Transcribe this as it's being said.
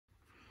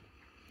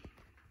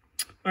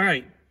All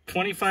right,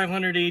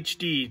 2500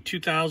 HD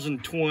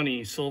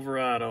 2020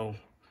 Silverado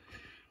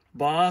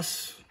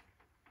Boss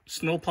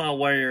snowplow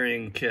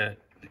wiring kit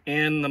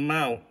and the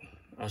mount.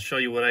 I'll show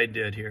you what I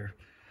did here.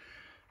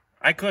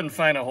 I couldn't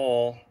find a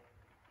hole,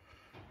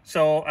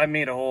 so I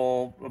made a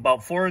hole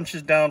about 4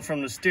 inches down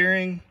from the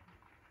steering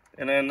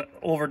and then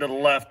over to the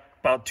left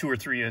about 2 or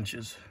 3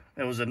 inches.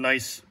 It was a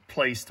nice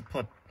place to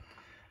put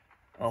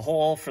a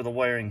hole for the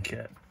wiring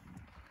kit.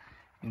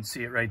 You can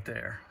see it right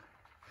there.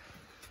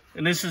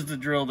 And this is the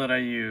drill that I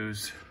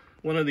use.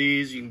 One of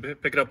these, you can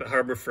pick it up at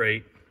Harbor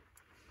Freight.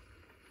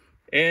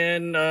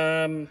 And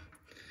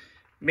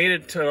made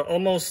it to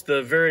almost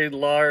the very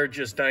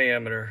largest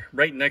diameter.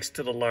 Right next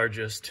to the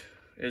largest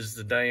is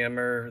the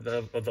diameter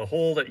of the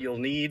hole that you'll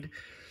need.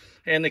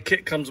 And the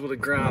kit comes with a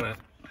grommet.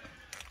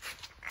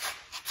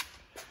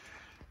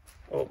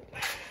 Oh,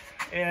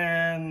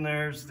 and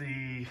there's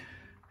the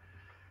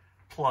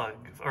plug,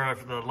 or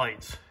for the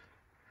lights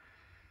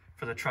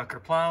for the truck or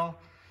plow.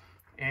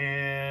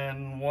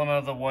 And one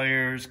of the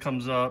wires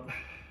comes up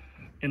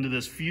into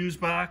this fuse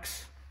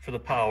box for the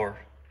power.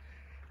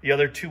 The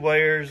other 2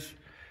 wires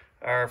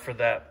are for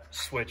that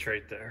switch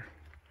right there.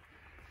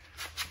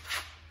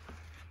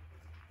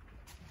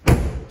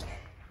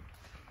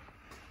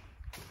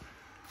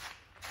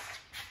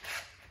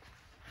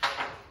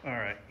 All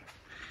right,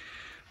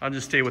 I'll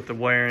just stay with the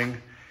wiring.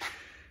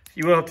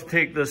 You will have to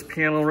take this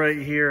panel right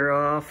here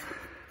off.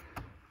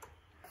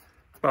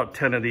 About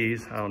 10 of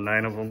these, 9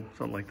 of them,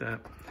 something like that.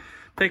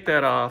 Take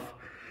that off.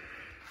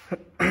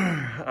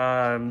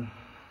 I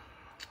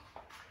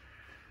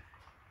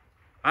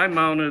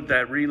mounted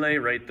that relay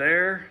right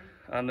there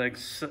on the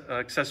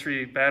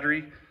accessory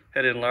battery.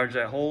 Had to enlarge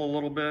that hole a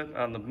little bit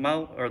on the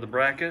mount or the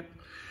bracket.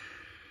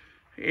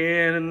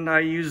 And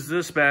I used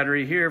this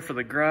battery here for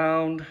the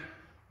ground.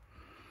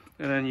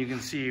 And then you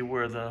can see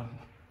where the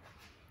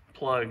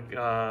plug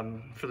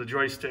for the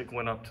joystick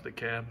went up to the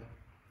cab.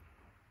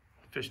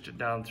 Fished it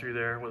down through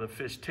there with a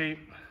fish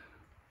tape.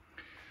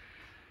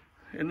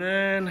 And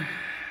then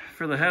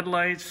for the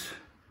headlights,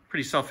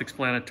 pretty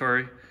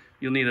self-explanatory.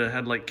 You'll need a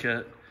headlight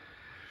kit.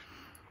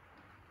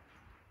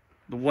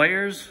 The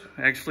wires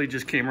actually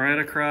just came right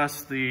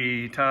across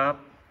the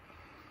top,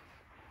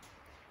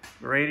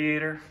 the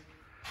radiator,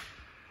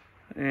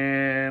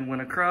 and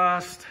went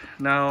across.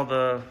 Now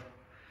the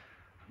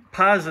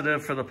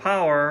positive for the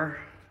power,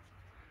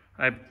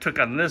 I took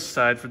on this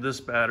side for this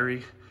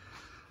battery.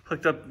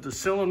 Hooked up the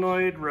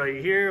solenoid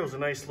right here. It was a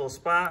nice little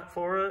spot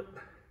for it.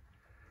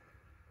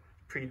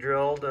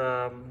 Pre-drilled.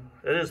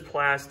 It is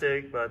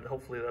plastic, but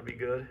hopefully that'll be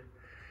good.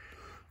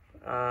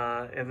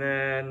 And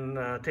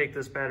then take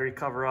this battery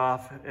cover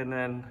off and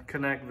then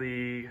connect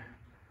the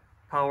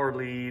power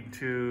lead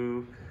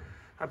to,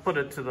 I put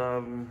it to the, I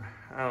don't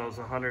know, it was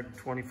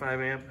 125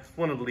 amp.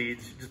 One of the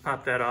leads. You just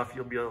pop that off,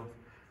 you'll be able to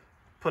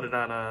put it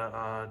on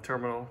a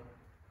terminal.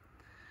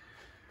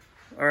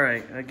 All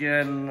right,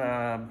 again,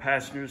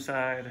 passenger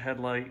side,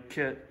 headlight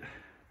kit.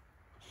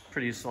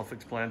 Pretty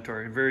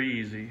self-explanatory, very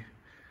easy.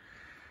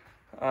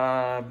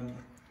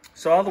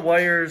 So all the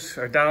wires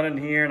are down in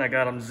here and I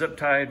got them zip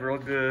tied real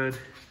good.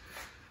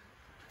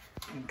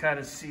 You can kind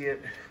of see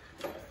it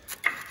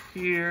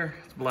here,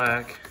 it's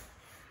black.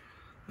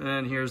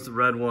 And here's the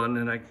red one,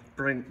 and I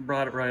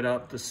brought it right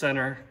up the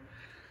center,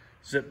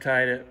 zip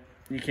tied it.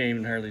 You can't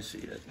even hardly see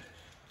it.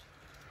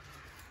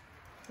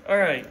 All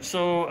right,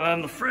 so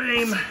on the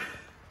frame,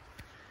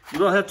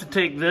 you'll have to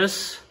take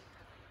this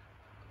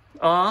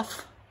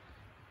off,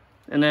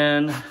 and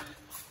then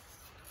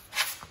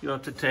you'll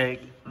have to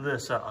take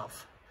this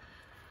off.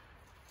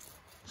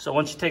 So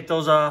once you take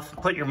those off,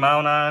 put your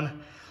mount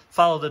on,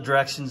 follow the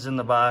directions in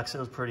the box. It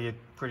was pretty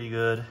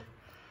good.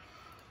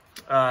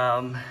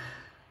 And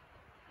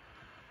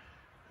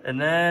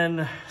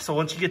then, so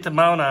once you get the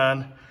mount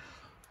on,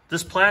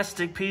 this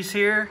plastic piece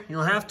here,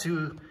 you'll have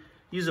to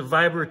use a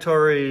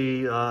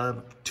vibratory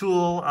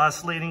tool,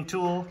 oscillating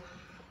tool,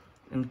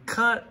 and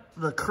cut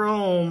the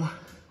chrome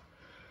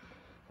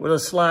where the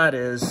slot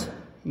is.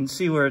 You can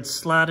see where it's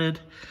slotted.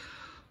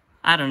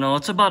 I don't know,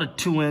 it's about a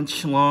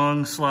 2-inch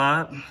long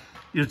slot.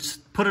 You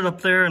just put it up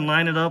there and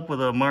line it up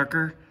with a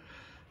marker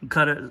and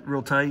cut it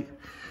real tight.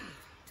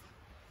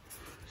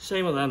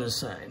 Same with on this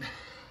side.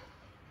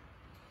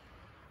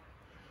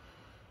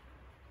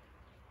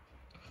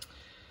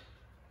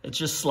 It's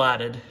just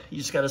slotted. You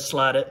just gotta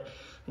slot it,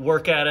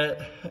 work at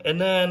it,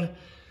 and then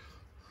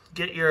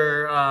get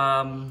your,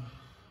 I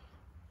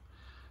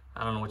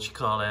don't know what you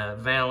call that,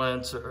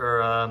 valance,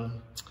 or I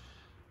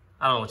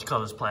don't know what you call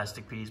this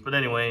plastic piece, but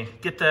anyway,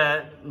 get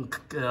that, and,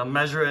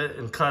 measure it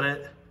and cut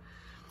it,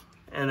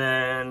 and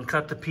then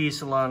cut the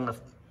piece along the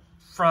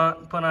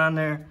front, put on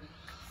there,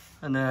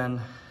 and then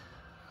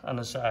on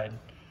the side,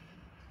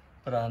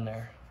 put on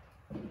there.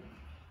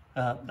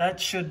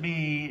 That should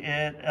be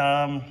it.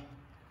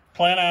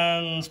 Plan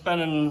on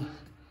spending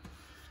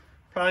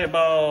probably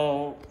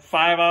about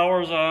 5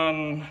 hours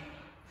on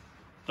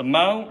the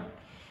mount,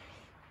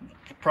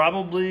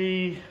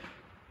 probably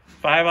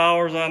 5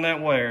 hours on that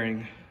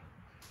wiring.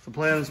 So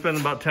plan on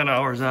spending about 10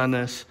 hours on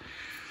this.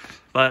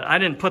 But I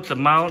didn't put the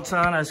mounts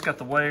on. I just got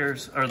the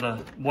wires, or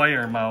the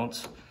wire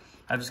mounts.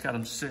 I just got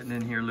them sitting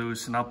in here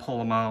loose, and I'll pull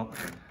them out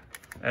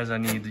as I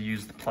need to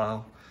use the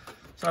plow.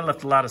 So I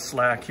left a lot of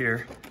slack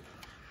here.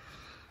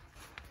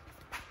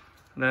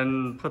 And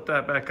then put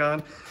that back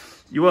on.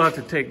 You will have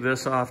to take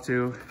this off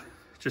too.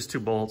 Just 2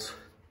 bolts,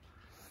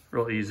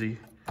 real easy.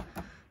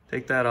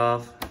 Take that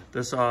off,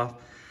 this off.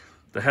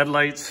 The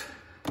headlights,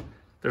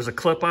 there's a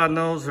clip on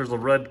those. There's a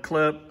red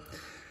clip.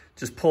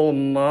 Just pull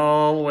them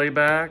all the way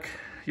back.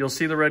 You'll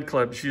see the red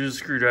clip. Just use a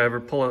screwdriver,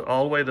 pull it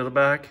all the way to the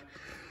back,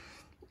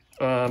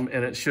 and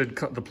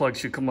the plug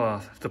should come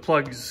off. If the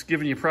plug's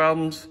giving you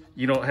problems,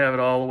 you don't have it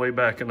all the way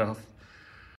back enough.